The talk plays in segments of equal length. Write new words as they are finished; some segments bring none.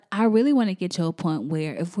I really want to get to a point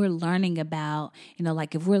where if we're learning about,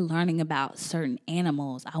 like if we're learning about certain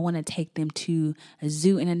animals, I want to take them to a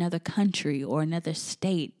zoo in another country or another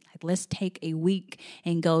state. Like, let's take a week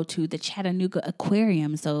and go to the Chattanooga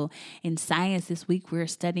Aquarium. So in science this week, we're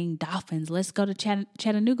studying dolphins. Let's go to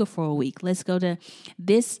Chattanooga for a week. Let's go to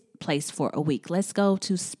this place for a week. Let's go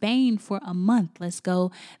to Spain for a month. Let's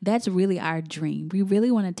go. That's really our dream. We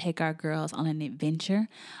really want to take our girls on an adventure.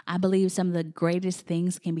 I believe some of the greatest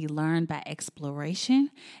things can be learned by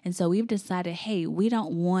exploration. And so we've decided, hey, we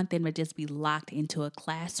don't want them to just be locked into a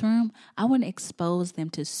classroom. I want to expose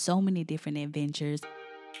them to so many different adventures.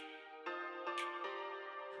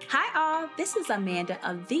 Hi all, this is Amanda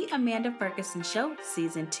of The Amanda Ferguson Show,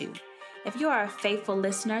 Season 2. If you are a faithful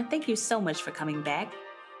listener, thank you so much for coming back.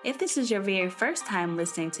 If this is your very first time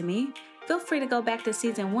listening to me, feel free to go back to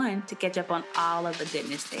Season 1 to catch up on all of the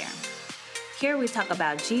goodness there. Here we talk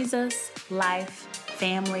about Jesus, life,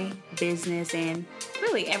 family, business, and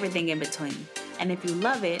really everything in between. And if you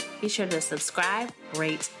love it, be sure to subscribe,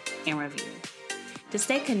 rate, and review. To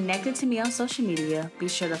stay connected to me on social media, be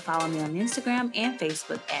sure to follow me on Instagram and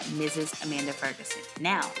Facebook at Mrs. Amanda Ferguson.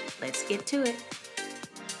 Now, let's get to it.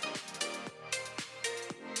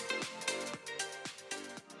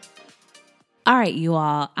 All right, you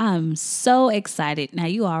all, I'm so excited. Now,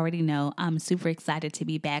 you already know I'm super excited to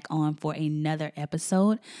be back on for another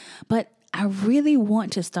episode, but I really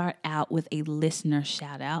want to start out with a listener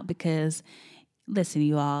shout out because, listen,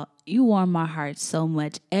 you all, you warm my heart so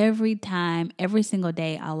much. Every time, every single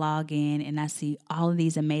day I log in and I see all of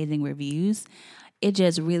these amazing reviews, it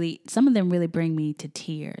just really, some of them really bring me to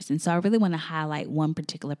tears. And so I really want to highlight one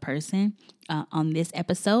particular person on this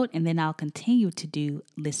episode, and then I'll continue to do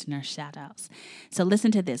listener shout outs. So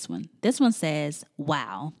listen to this one. This one says,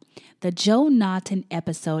 wow, the Joe Naughton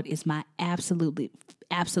episode is my absolute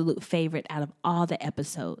favorite out of all the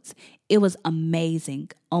episodes. It was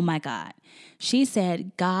amazing. Oh my God. She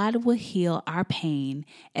said, God will heal our pain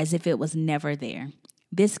as if it was never there.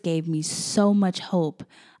 This gave me so much hope.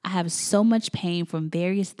 I have so much pain from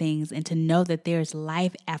various things, and to know that there is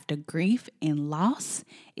life after grief and loss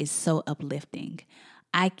is so uplifting.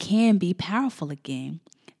 I can be powerful again.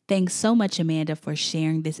 Thanks so much, Amanda, for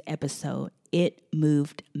sharing this episode. It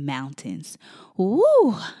moved mountains.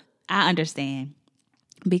 Woo! I understand,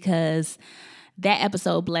 because that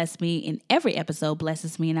episode blessed me, and every episode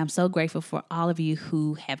blesses me, and I'm so grateful for all of you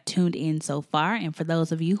who have tuned in so far, and for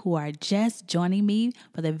those of you who are just joining me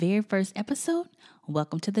for the very first episode,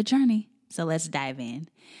 welcome to the journey. So let's dive in.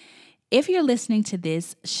 If you're listening to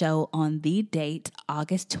this show on the date,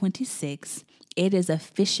 August 26th, it is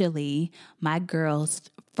officially my girls'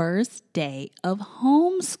 first day of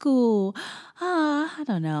homeschool. I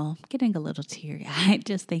don't know, getting a little teary-eyed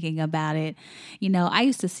just thinking about it. I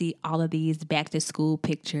used to see all of these back to school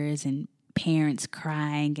pictures and parents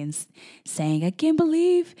crying and saying, I can't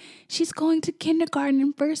believe she's going to kindergarten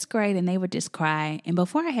and first grade, and they would just cry. And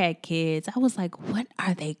before I had kids, I was like, what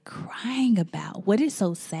are they crying about? What is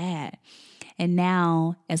so sad? And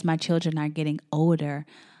now, as my children are getting older,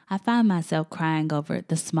 I find myself crying over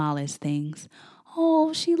the smallest things.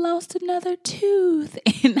 Oh, she lost another tooth.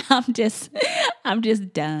 And I'm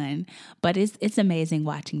just done. But it's amazing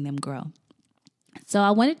watching them grow. So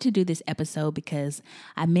I wanted to do this episode because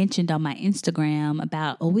I mentioned on my Instagram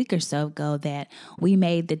about a week or so ago that we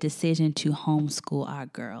made the decision to homeschool our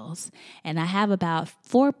girls. And I have about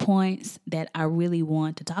 4 points that I really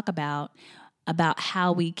want to talk about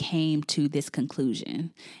how we came to this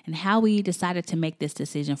conclusion and how we decided to make this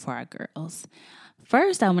decision for our girls.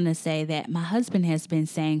 First, I want to say that my husband has been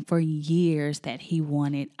saying for years that he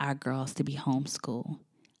wanted our girls to be homeschooled.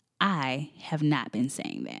 I have not been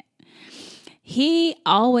saying that. He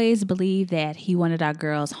always believed that he wanted our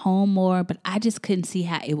girls home more, but I just couldn't see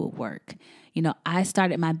how it would work. I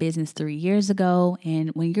started my business 3 years ago,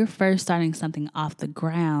 and when you're first starting something off the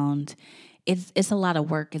ground, it's a lot of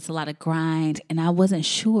work, it's a lot of grind, and I wasn't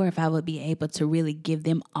sure if I would be able to really give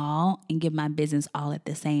them all and give my business all at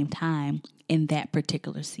the same time in that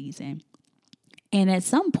particular season. And at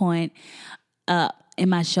some point, in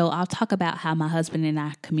my show, I'll talk about how my husband and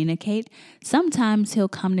I communicate. Sometimes he'll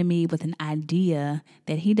come to me with an idea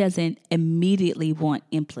that he doesn't immediately want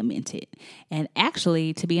implemented. And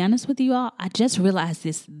actually, to be honest with you all, I just realized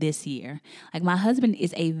this year. Like, my husband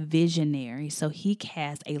is a visionary, so he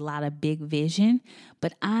has a lot of big vision.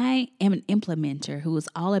 But I am an implementer who is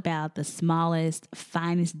all about the smallest,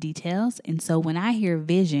 finest details. And so when I hear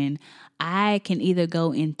vision, I can either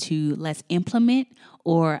go into let's implement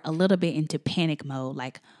or a little bit into panic mode,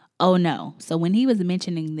 like, oh no. So when he was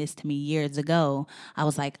mentioning this to me years ago, I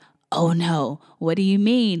was like, oh no, what do you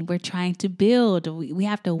mean? We're trying to build. We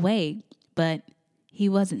have to wait. But he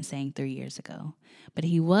wasn't saying 3 years ago. But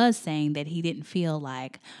he was saying that he didn't feel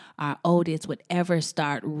like our oldest would ever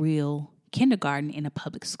start real kindergarten in a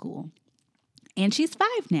public school. And she's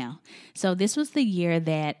 5 now. So this was the year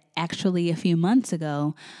that actually a few months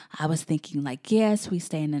ago, I was thinking like, yes, we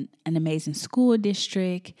stay in an amazing school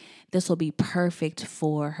district. This will be perfect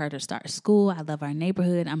for her to start school. I love our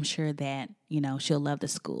neighborhood. I'm sure that, she'll love the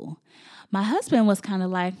school. My husband was kind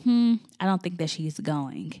of like, I don't think that she's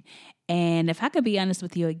going. And if I could be honest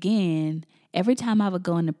with you again, every time I would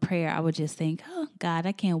go into prayer, I would just think, oh, God,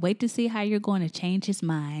 I can't wait to see how you're going to change his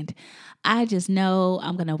mind. I just know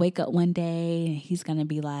I'm going to wake up one day and he's going to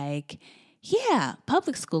be like, yeah,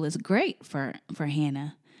 public school is great for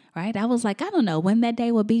Hannah, right? I was like, I don't know when that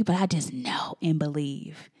day will be, but I just know and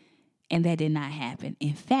believe. And that did not happen.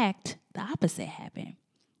 In fact, the opposite happened.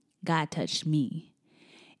 God touched me.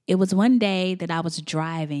 It was one day that I was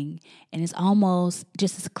driving, and it's almost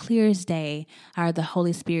just as clear as day, I heard the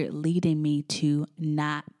Holy Spirit leading me to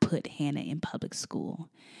not put Hannah in public school.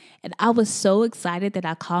 And I was so excited that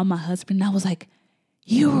I called my husband, and I was like,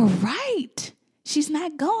 you were right. She's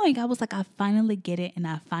not going. I was like, I finally get it, and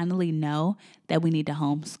I finally know that we need to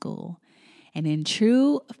homeschool. And in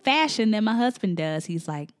true fashion that my husband does, he's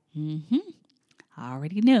like, I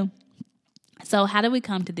already knew. So how do we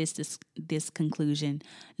come to this conclusion?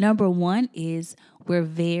 Number one is we're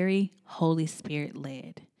very Holy Spirit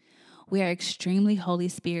led. We are extremely Holy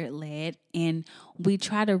Spirit led, and we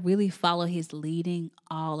try to really follow his leading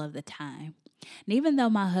all of the time. And even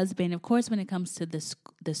though my husband, of course, when it comes to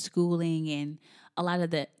the schooling and a lot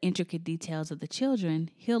of the intricate details of the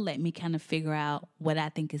children, he'll let me kind of figure out what I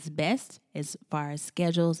think is best as far as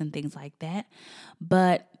schedules and things like that.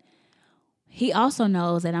 But he also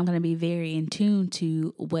knows that I'm going to be very in tune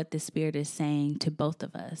to what the Spirit is saying to both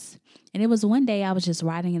of us. And it was one day I was just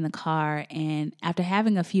riding in the car, and after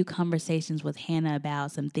having a few conversations with Hannah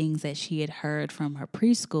about some things that she had heard from her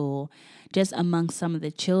preschool, just among some of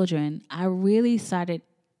the children, I really started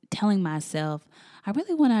telling myself, I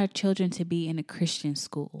really want our children to be in a Christian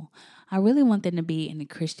school. I really want them to be in a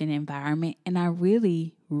Christian environment, and I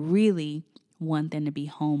really, really want them to be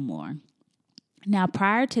home more. Now,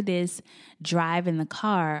 prior to this drive in the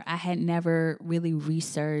car, I had never really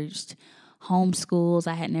researched homeschools.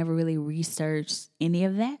 I had never really researched any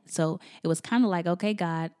of that. So it was kind of like, okay,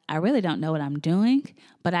 God, I really don't know what I'm doing,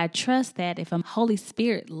 but I trust that if I'm Holy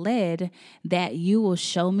Spirit led, that you will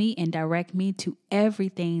show me and direct me to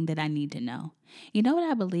everything that I need to know. You know what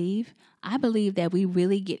I believe? I believe that we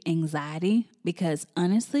really get anxiety because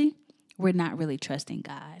honestly, we're not really trusting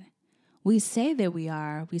God. We say that we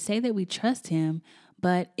are. We say that we trust him.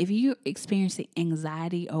 But if you're experiencing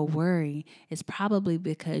anxiety or worry, it's probably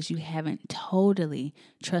because you haven't totally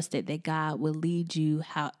trusted that God will lead you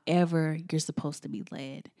however you're supposed to be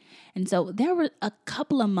led. And so there were a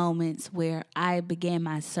couple of moments where I began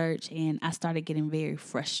my search and I started getting very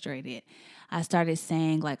frustrated. I started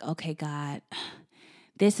saying like, okay, God,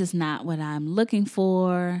 this is not what I'm looking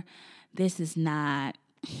for. This is not,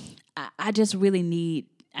 I just really need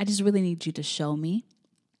you to show me.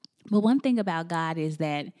 But one thing about God is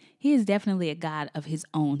that he is definitely a God of his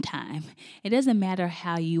own time. It doesn't matter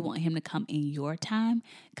how you want him to come in your time.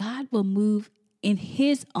 God will move in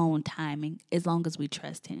his own timing as long as we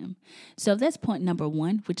trust him. So that's point number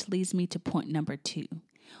one, which leads me to point number two.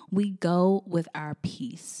 We go with our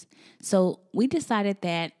peace. So we decided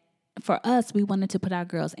that for us, we wanted to put our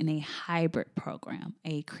girls in a hybrid program,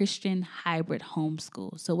 a Christian hybrid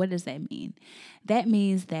homeschool. So what does that mean? That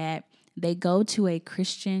means that they go to a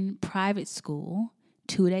Christian private school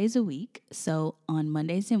 2 days a week, so on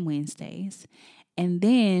Mondays and Wednesdays. And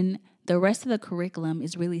then the rest of the curriculum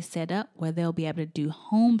is really set up where they'll be able to do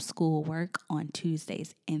homeschool work on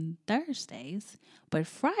Tuesdays and Thursdays. But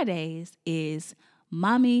Fridays is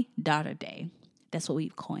Mommy-Daughter Day. That's what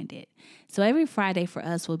we've coined it. So every Friday for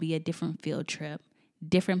us will be a different field trip,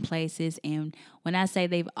 different places. And when I say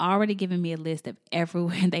they've already given me a list of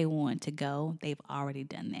everywhere they want to go, they've already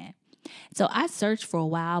done that. So I searched for a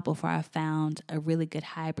while before I found a really good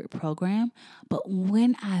hybrid program. But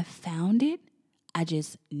when I found it, I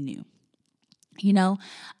just knew.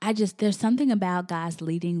 There's something about God's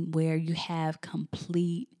leading where you have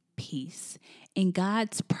complete peace. In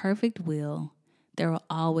God's perfect will, there will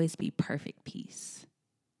always be perfect peace.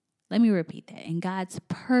 Let me repeat that. In God's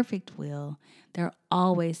perfect will, there will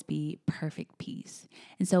always be perfect peace.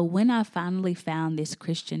 And so when I finally found this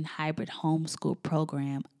Christian hybrid homeschool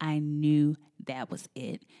program, I knew that was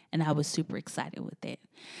it. And I was super excited with it.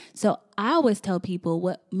 So I always tell people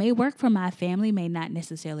what may work for my family may not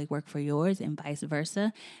necessarily work for yours, and vice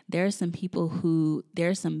versa. There are some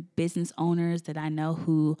some business owners that I know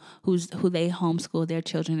who they homeschool their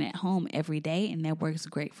children at home every day, and that works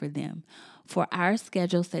great for them. For our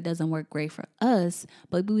schedules, that doesn't work great for us,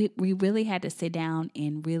 but we really had to sit down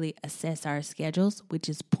and really assess our schedules, which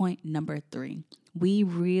is point number 3. We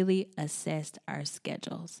really assessed our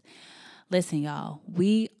schedules. Listen, y'all,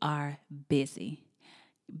 we are busy.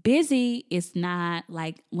 Busy is not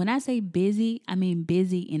like, when I say busy, I mean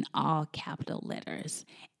busy in all capital letters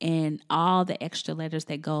and all the extra letters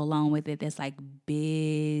that go along with it. That's like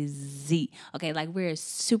busy. Okay, like we're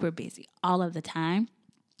super busy all of the time.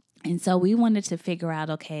 And so we wanted to figure out,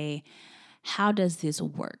 okay, how does this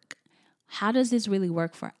work? How does this really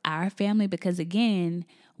work for our family? Because again,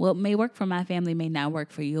 what may work for my family may not work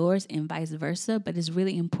for yours, and vice versa, but it's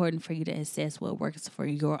really important for you to assess what works for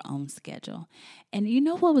your own schedule. And you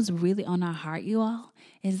know what was really on our heart, you all,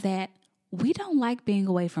 is that we don't like being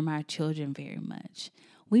away from our children very much.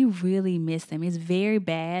 We really miss them. It's very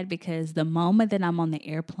bad because the moment that I'm on the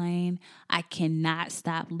airplane, I cannot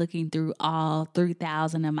stop looking through all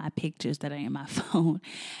 3,000 of my pictures that are in my phone.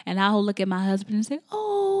 And I'll look at my husband and say,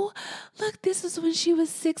 oh, look, this is when she was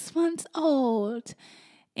 6 months old.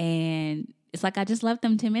 And it's like I just left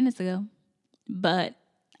them 10 minutes ago. But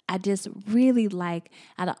I just really like,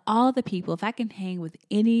 out of all the people, if I can hang with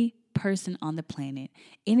any person on the planet,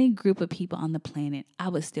 any group of people on the planet, I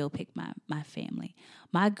would still pick my family.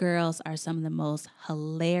 My girls are some of the most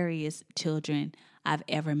hilarious children I've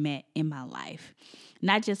ever met in my life.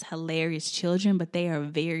 Not just hilarious children, but they are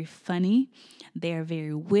very funny. They are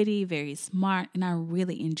very witty, very smart, and I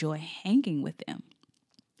really enjoy hanging with them.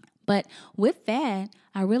 But with that,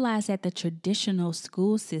 I realized that the traditional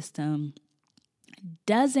school system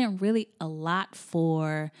doesn't really allot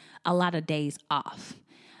for a lot of days off.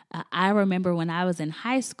 I remember when I was in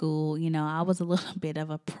high school, I was a little bit of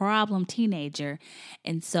a problem teenager.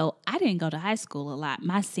 And so I didn't go to high school a lot.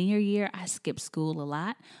 My senior year, I skipped school a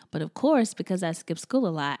lot. But of course, because I skipped school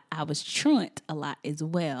a lot, I was truant a lot as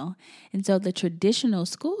well. And so the traditional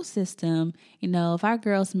school system, if our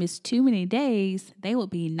girls missed too many days, they would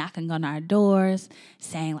be knocking on our doors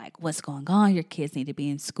saying like, what's going on? Your kids need to be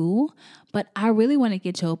in school. But I really want to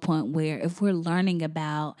get to a point where if we're learning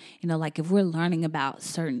about, if we're learning about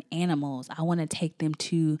certain animals, I want to take them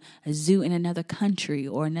to a zoo in another country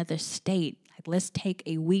or another state. Like, let's take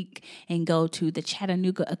a week and go to the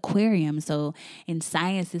Chattanooga Aquarium. So in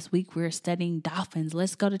science this week, we're studying dolphins.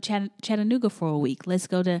 Let's go to Chattanooga for a week. Let's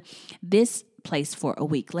go to this place for a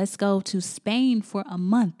week. Let's go to Spain for a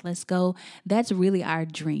month. Let's go. That's really our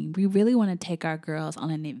dream. We really want to take our girls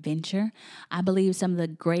on an adventure. I believe some of the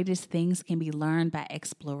greatest things can be learned by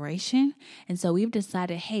exploration. And so we've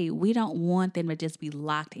decided, hey, we don't want them to just be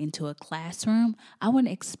locked into a classroom. I want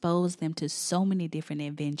to expose them to so many different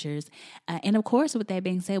adventures. And of course, with that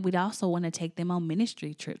being said, we'd also want to take them on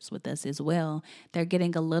ministry trips with us as well. They're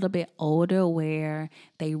getting a little bit older where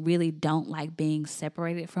they really don't like being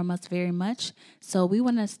separated from us very much. So we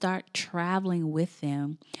want to start traveling with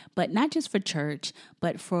them, but not just for church,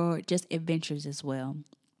 but for just adventures as well.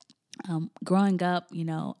 Growing up,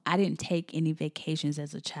 I didn't take any vacations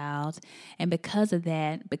as a child. And because of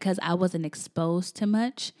that, because I wasn't exposed to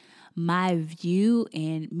much, my view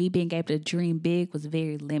and me being able to dream big was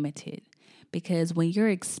very limited. Because when you're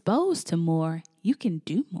exposed to more, you can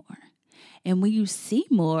do more. And when you see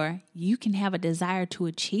more, you can have a desire to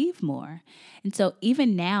achieve more. And so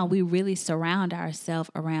even now, we really surround ourselves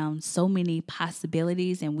around so many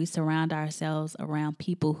possibilities, and we surround ourselves around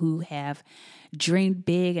people who have dreamed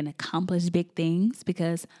big and accomplished big things,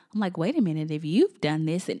 because I'm like, wait a minute, if you've done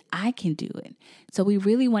this, then I can do it. So we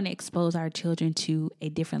really want to expose our children to a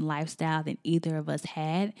different lifestyle than either of us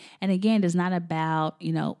had. And again, it's not about,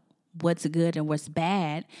 what's good and what's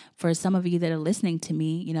bad. For some of you that are listening to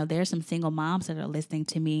me, there's some single moms that are listening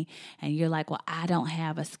to me and you're like, well, I don't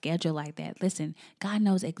have a schedule like that. Listen, God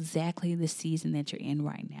knows exactly the season that you're in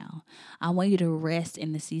right now. I want you to rest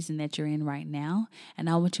in the season that you're in right now. And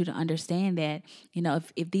I want you to understand that,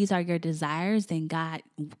 if these are your desires, then God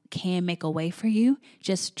can make a way for you.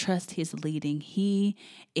 Just trust his leading. He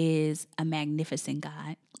is a magnificent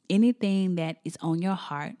God. Anything that is on your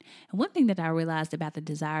heart. And one thing that I realized about the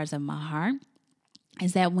desires of my heart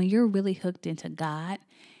is that when you're really hooked into God,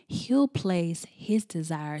 he'll place his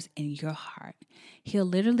desires in your heart. He'll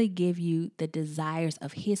literally give you the desires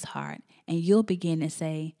of his heart. And you'll begin to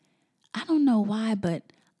say, I don't know why, but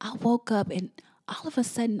I woke up and all of a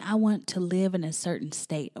sudden I want to live in a certain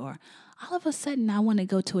state, or all of a sudden I want to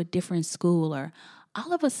go to a different school, or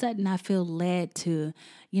all of a sudden I feel led to,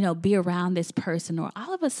 be around this person, or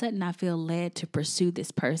all of a sudden I feel led to pursue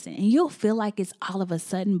this person. And you'll feel like it's all of a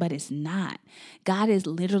sudden, but it's not. God is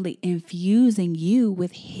literally infusing you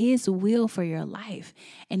with his will for your life.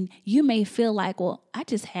 And you may feel like, well, I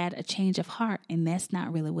just had a change of heart. And that's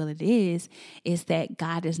not really what it is. It's that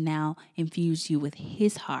God has now infused you with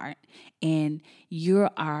his heart. And you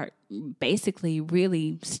are basically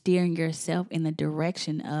really steering yourself in the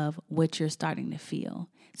direction of what you're starting to feel.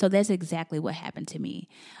 So that's exactly what happened to me.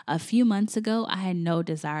 A few months ago, I had no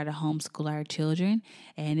desire to homeschool our children.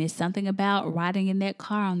 And it's something about riding in that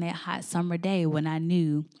car on that hot summer day when I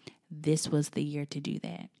knew this was the year to do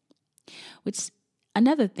that. Which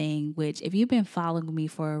another thing, which if you've been following me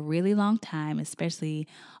for a really long time, especially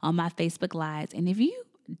on my Facebook Lives, and if you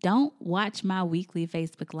don't watch my weekly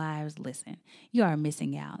Facebook Lives, listen, you are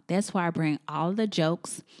missing out. That's where I bring all of the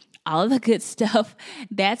jokes, all of the good stuff.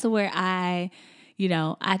 That's where I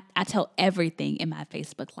tell everything in my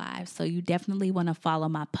Facebook Live. So you definitely want to follow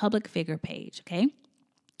my public figure page, okay?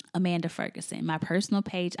 Amanda Ferguson. My personal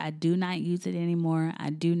page, I do not use it anymore.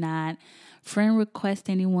 I do not friend request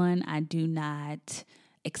anyone. I do not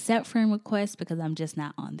accept friend requests because I'm just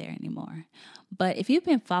not on there anymore. But if you've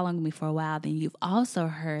been following me for a while, then you've also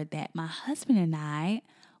heard that my husband and I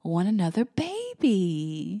want another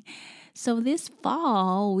baby. So this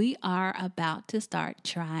fall, we are about to start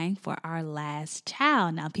trying for our last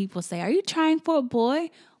child. Now, people say, are you trying for a boy?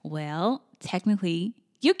 Well, technically,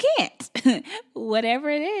 you can't. Whatever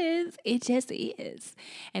it is, it just is.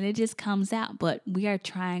 And it just comes out. But we are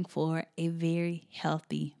trying for a very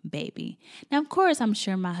healthy baby. Now, of course, I'm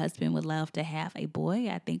sure my husband would love to have a boy.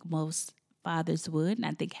 I think most fathers would. And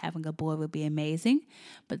I think having a boy would be amazing.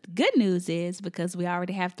 But the good news is, because we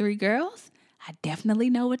already have 3 girls, I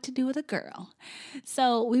definitely know what to do with a girl.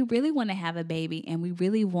 So we really want to have a baby, and we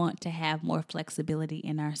really want to have more flexibility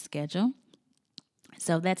in our schedule.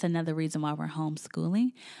 So that's another reason why we're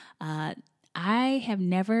homeschooling. I have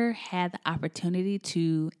never had the opportunity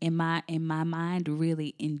to, in my mind,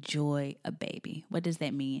 really enjoy a baby. What does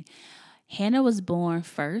that mean? Hannah was born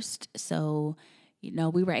first, so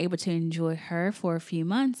we were able to enjoy her for a few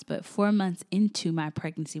months, but 4 months into my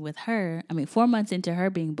pregnancy with her, 4 months into her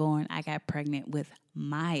being born, I got pregnant with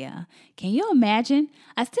Maya. Can you imagine?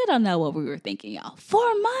 I still don't know what we were thinking, y'all.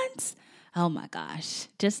 4 months? Oh my gosh,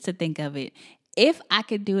 just to think of it. If I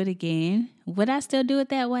could do it again, would I still do it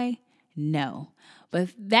that way? No. But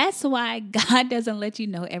that's why God doesn't let you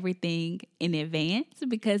know everything in advance,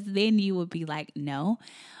 because then you would be like, no.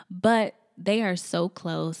 But they are so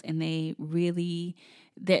close, and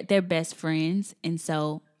they're best friends. And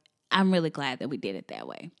so I'm really glad that we did it that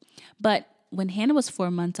way. But when Hannah was 4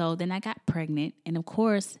 months old, then I got pregnant. And of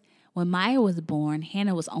course, when Maya was born,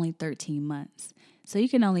 Hannah was only 13 months. So you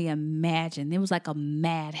can only imagine. It was like a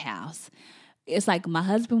madhouse. It's like my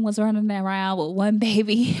husband was running around with one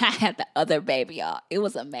baby. I had the other baby, y'all. It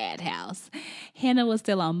was a madhouse. Hannah was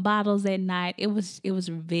still on bottles at night. It was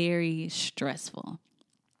very stressful.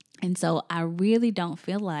 And so I really don't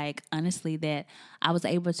feel like, honestly, that I was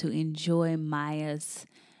able to enjoy Maya's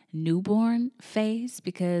newborn phase,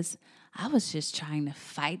 because I was just trying to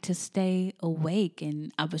fight to stay awake,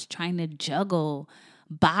 and I was trying to juggle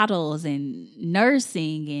bottles and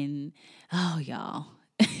nursing, and y'all,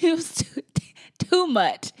 it was too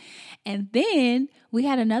much. And then we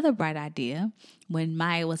had another bright idea. When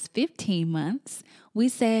Maya was 15 months, we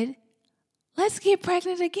said, let's get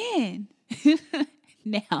pregnant again.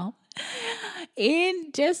 Now,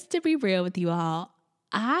 just to be real with you all,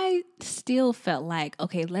 I still felt like,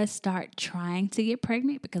 okay, let's start trying to get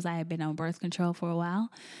pregnant, because I had been on birth control for a while.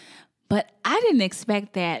 But I didn't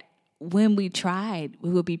expect that when we tried, we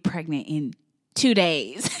would be pregnant in 2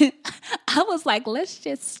 days. I was like, let's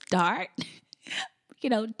just start,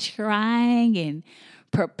 trying and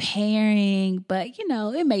preparing. But,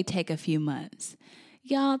 it may take a few months.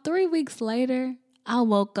 Y'all, 3 weeks later, I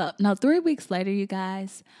woke up. No, 3 weeks later, you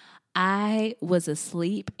guys, I was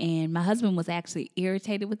asleep, and my husband was actually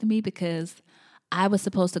irritated with me because I was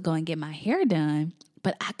supposed to go and get my hair done,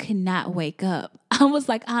 but I could not wake up. I was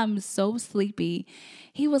like, I'm so sleepy.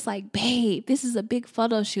 He was like, babe, this is a big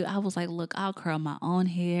photo shoot. I was like, look, I'll curl my own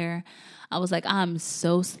hair. I was like, I'm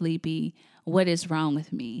so sleepy. What is wrong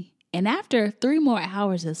with me? And after 3 more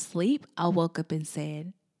hours of sleep, I woke up and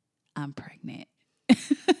said, I'm pregnant.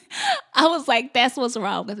 I was like, that's what's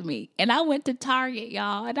wrong with me. And I went to Target,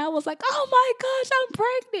 y'all, and I was like, oh my gosh, I'm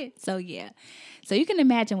pregnant. So yeah. So you can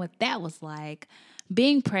imagine what that was like,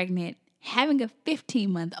 being pregnant, having a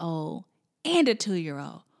 15-month-old and a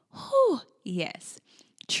 2-year-old. Whew, yes.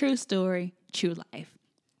 True story, true life.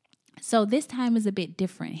 So this time is a bit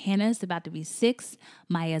different. Hannah is about to be 6,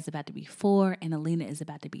 Maya is about to be 4, and Alina is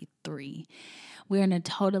about to be 3. We're in a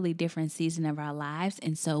totally different season of our lives,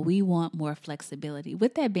 and so we want more flexibility.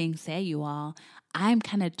 With that being said, you all, I'm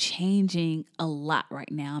kind of changing a lot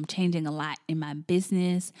right now. I'm changing a lot in my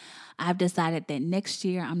business. I've decided that next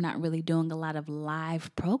year I'm not really doing a lot of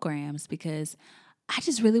live programs because I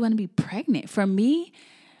just really want to be pregnant. For me,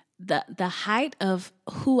 the height of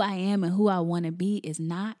who I am and who I want to be is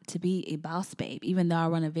not to be a boss babe. Even though I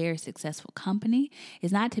run a very successful company,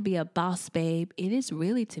 it's not to be a boss babe. It is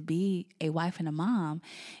really to be a wife and a mom.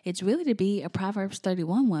 It's really to be a Proverbs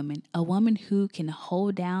 31 woman, a woman who can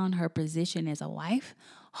hold down her position as a wife,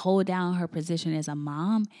 hold down her position as a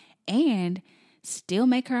mom, and still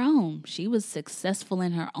make her own. She was successful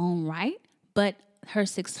in her own right, but her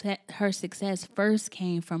success first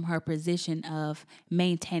came from her position of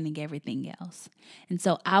maintaining everything else. And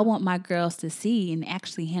so I want my girls to see, and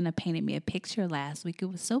actually Hannah painted me a picture last week. It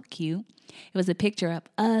was so cute. It was a picture of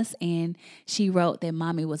us, and she wrote that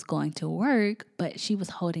mommy was going to work, but she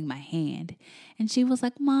was holding my hand. And she was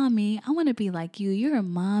like, Mommy, I want to be like you. You're a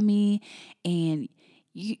mommy, and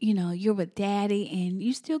you know, you're with daddy, and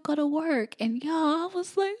you still go to work. And y'all, I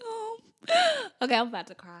was like, oh, okay, I'm about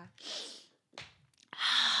to cry.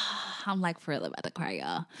 I'm like for real about to cry,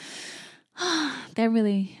 y'all. That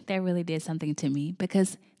really did something to me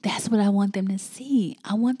because that's what I want them to see.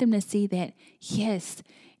 I want them to see that, yes,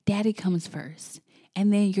 daddy comes first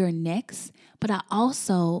and then you're next. But I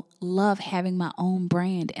also love having my own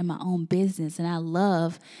brand and my own business. And I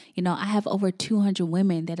love, I have over 200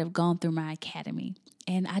 women that have gone through my academy.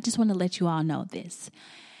 And I just want to let you all know this.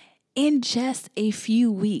 In just a few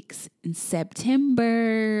weeks, in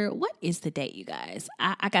September, what is the date, you guys?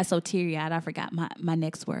 I got so teary-eyed, I forgot my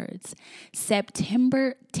next words.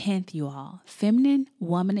 September 10th, you all, Feminine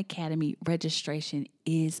Woman Academy registration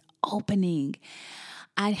is opening.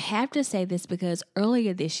 I have to say this because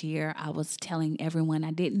earlier this year, I was telling everyone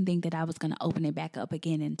I didn't think that I was going to open it back up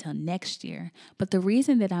again until next year. But the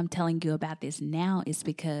reason that I'm telling you about this now is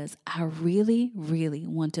because I really, really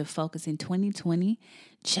want to focus in 2020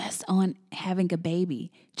 just on having a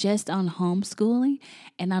baby, just on homeschooling,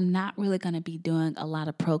 and I'm not really going to be doing a lot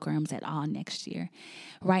of programs at all next year.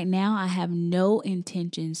 Right now, I have no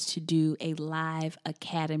intentions to do a live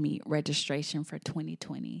academy registration for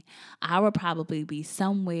 2020. I will probably be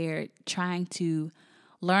somewhere trying to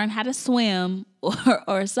learn how to swim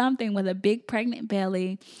or something with a big pregnant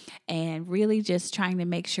belly and really just trying to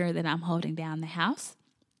make sure that I'm holding down the house.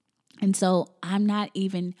 And so I'm not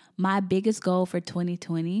even, my biggest goal for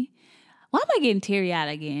 2020, why am I getting teary-eyed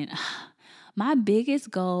again? My biggest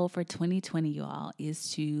goal for 2020, you all, is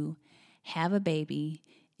to have a baby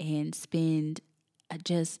and spend I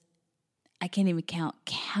can't even count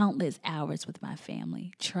countless hours with my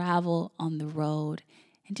family, travel on the road,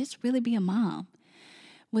 and just really be a mom.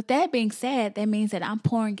 With that being said, that means that I'm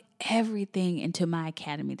pouring everything into my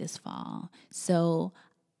academy this fall. So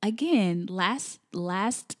again, last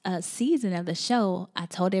season of the show, I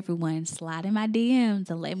told everyone, slide in my DMs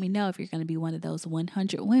and let me know if you're going to be one of those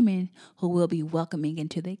 100 women who will be welcoming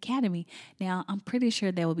into the academy. Now, I'm pretty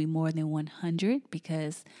sure there will be more than 100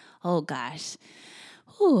 because, oh gosh,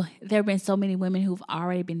 there have been so many women who've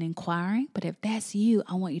already been inquiring. But if that's you,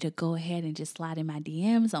 I want you to go ahead and just slide in my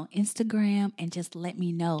DMs on Instagram and just let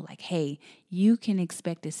me know, like, hey, you can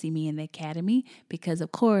expect to see me in the academy because,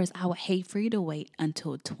 of course, I would hate for you to wait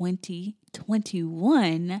until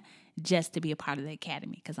 2021 just to be a part of the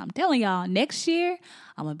academy. Because I'm telling y'all, next year,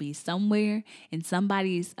 I'm going to be somewhere in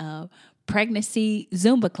somebody's pregnancy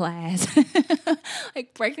Zumba class,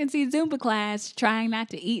 like pregnancy Zumba class, trying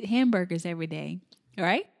not to eat hamburgers every day. All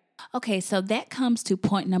right. Okay, so that comes to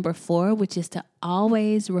point number 4, which is to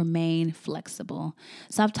always remain flexible.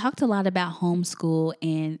 So I've talked a lot about homeschool,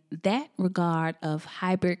 and that regard of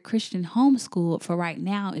hybrid Christian homeschool for right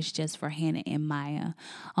now is just for Hannah and Maya.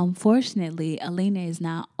 Unfortunately, Alina is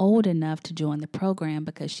not old enough to join the program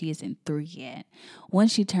because she isn't 3 yet.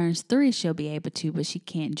 Once she turns 3, she'll be able to, but she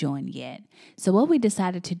can't join yet. So what we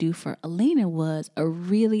decided to do for Alina was a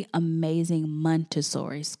really amazing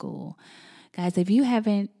Montessori school. Guys, if you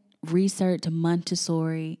haven't researched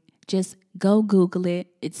Montessori, just go Google it.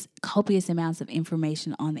 It's copious amounts of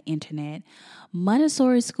information on the internet.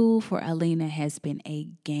 Montessori school for Alina has been a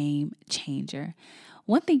game changer.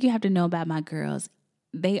 One thing you have to know about my girls,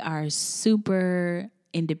 they are super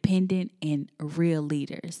independent and real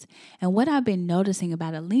leaders. And what I've been noticing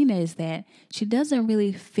about Alina is that she doesn't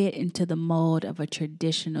really fit into the mold of a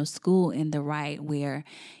traditional school in the right where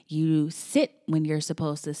you sit when you're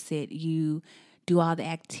supposed to sit, you do all the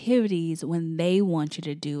activities when they want you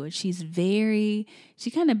to do it. She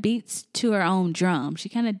kind of beats to her own drum. She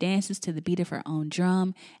kind of dances to the beat of her own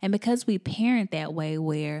drum. And because we parent that way,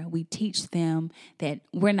 where we teach them that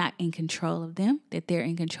we're not in control of them, that they're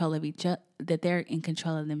in control of each other, that they're in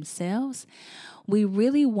control of themselves, we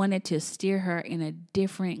really wanted to steer her in a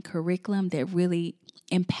different curriculum that really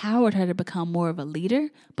empowered her to become more of a leader,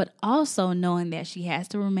 but also knowing that she has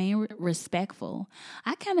to remain respectful.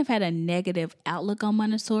 I kind of had a negative outlook on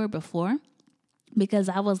Montessori before because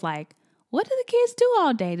I was like, what do the kids do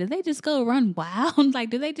all day? Do they just go run wild?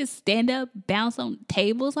 Like, do they just stand up, bounce on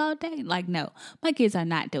tables all day? Like, no, my kids are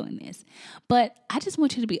not doing this. But I just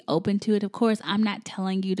want you to be open to it. Of course, I'm not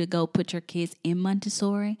telling you to go put your kids in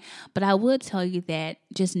Montessori, but I would tell you that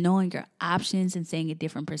just knowing your options and seeing a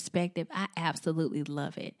different perspective, I absolutely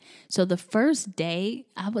love it. So the first day,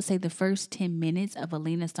 I would say the first 10 minutes of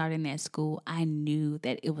Alina starting at school, I knew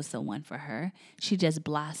that it was the one for her. She just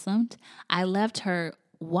blossomed. I left her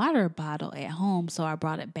water bottle at home, so I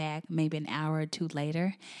brought it back maybe an hour or two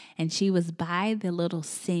later, and she was by the little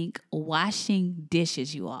sink washing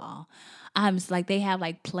dishes, you all. It's like they have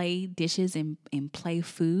like play dishes and play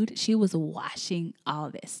food. She was washing all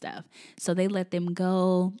this stuff. So they let them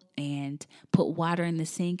go and put water in the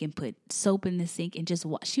sink and put soap in the sink and just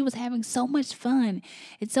wash. She was having so much fun.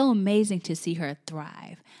 It's so amazing to see her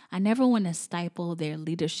thrive. I never want to stifle their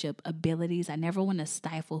leadership abilities. I never want to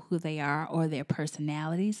stifle who they are or their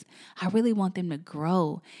personalities. I really want them to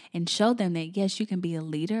grow and show them that, yes, you can be a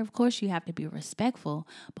leader. Of course, you have to be respectful.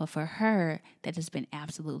 But for her, that has been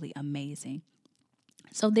absolutely amazing.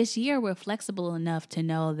 So this year, we're flexible enough to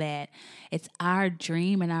know that it's our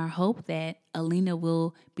dream and our hope that Alina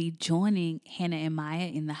will be joining Hannah and Maya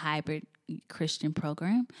in the hybrid Christian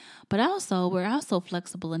program. But also, we're also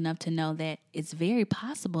flexible enough to know that it's very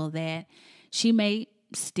possible that she may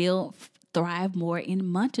still thrive more in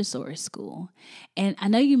Montessori school. And I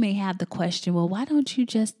know you may have the question, well, why don't you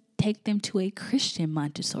just take them to a Christian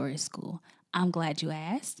Montessori school? I'm glad you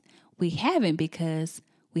asked. We haven't because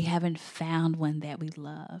we haven't found one that we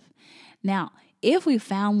love. Now, if we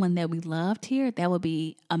found one that we loved here, that would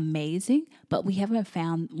be amazing, but we haven't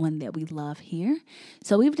found one that we love here.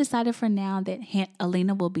 So we've decided for now that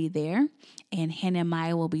Alina will be there and Hannah and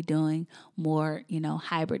Maya will be doing more,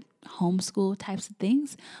 hybrid homeschool types of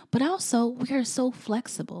things. But also, we are so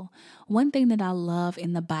flexible. One thing that I love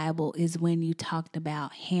in the Bible is when you talked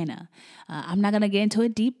about Hannah. I'm not going to get into a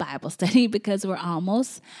deep Bible study because we're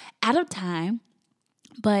almost out of time.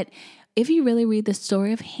 But if you really read the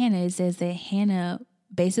story of Hannah, it says that Hannah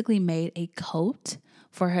basically made a coat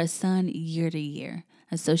for her son year to year.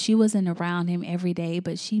 And so she wasn't around him every day,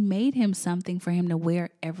 but she made him something for him to wear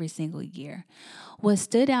every single year. What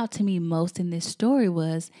stood out to me most in this story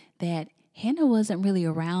was that Hannah wasn't really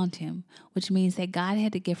around him, which means that God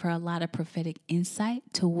had to give her a lot of prophetic insight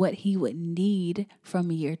to what he would need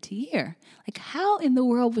from year to year. Like, how in the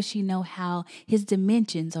world would she know how his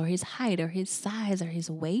dimensions or his height or his size or his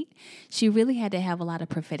weight? She really had to have a lot of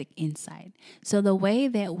prophetic insight. So the way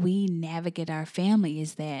that we navigate our family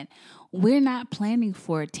is that we're not planning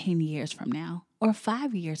for 10 years from now or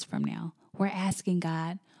 5 years from now. We're asking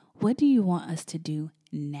God, what do you want us to do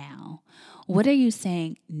now? What are you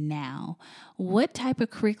saying now? What type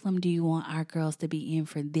of curriculum do you want our girls to be in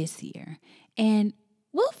for this year? And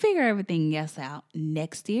we'll figure everything else out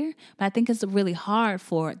next year. But I think it's really hard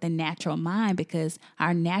for the natural mind because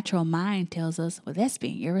our natural mind tells us, well, that's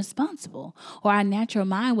being irresponsible. Or our natural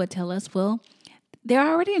mind would tell us, well, they're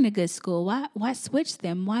already in a good school. Why switch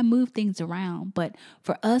them? Why move things around? But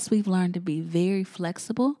for us, we've learned to be very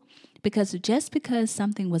flexible because just because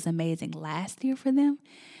something was amazing last year for them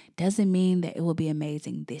doesn't mean that it will be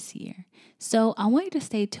amazing this year. So I want you to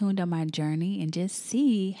stay tuned on my journey and just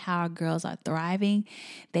see how our girls are thriving.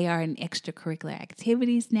 They are in extracurricular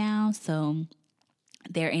activities now. So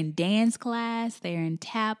they're in dance class, they're in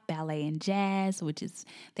tap, ballet, and jazz, which is,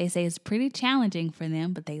 they say is pretty challenging for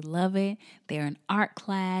them, but they love it. They're in art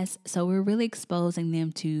class. So we're really exposing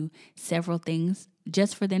them to several things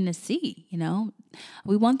just for them to see,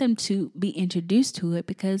 We want them to be introduced to it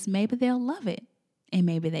because maybe they'll love it and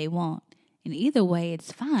maybe they won't. And either way,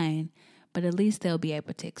 it's fine, but at least they'll be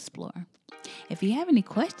able to explore. If you have any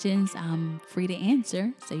questions, I'm free to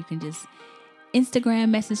answer. So you can just Instagram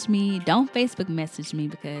message me. Don't Facebook message me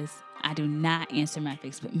because I do not answer my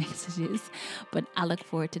Facebook messages. But I look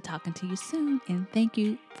forward to talking to you soon. And thank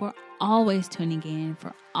you for always tuning in,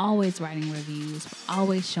 for always writing reviews, for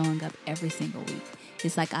always showing up every single week.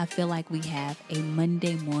 It's like I feel like we have a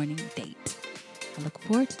Monday morning date. I look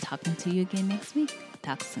forward to talking to you again next week.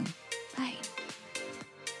 Talk soon.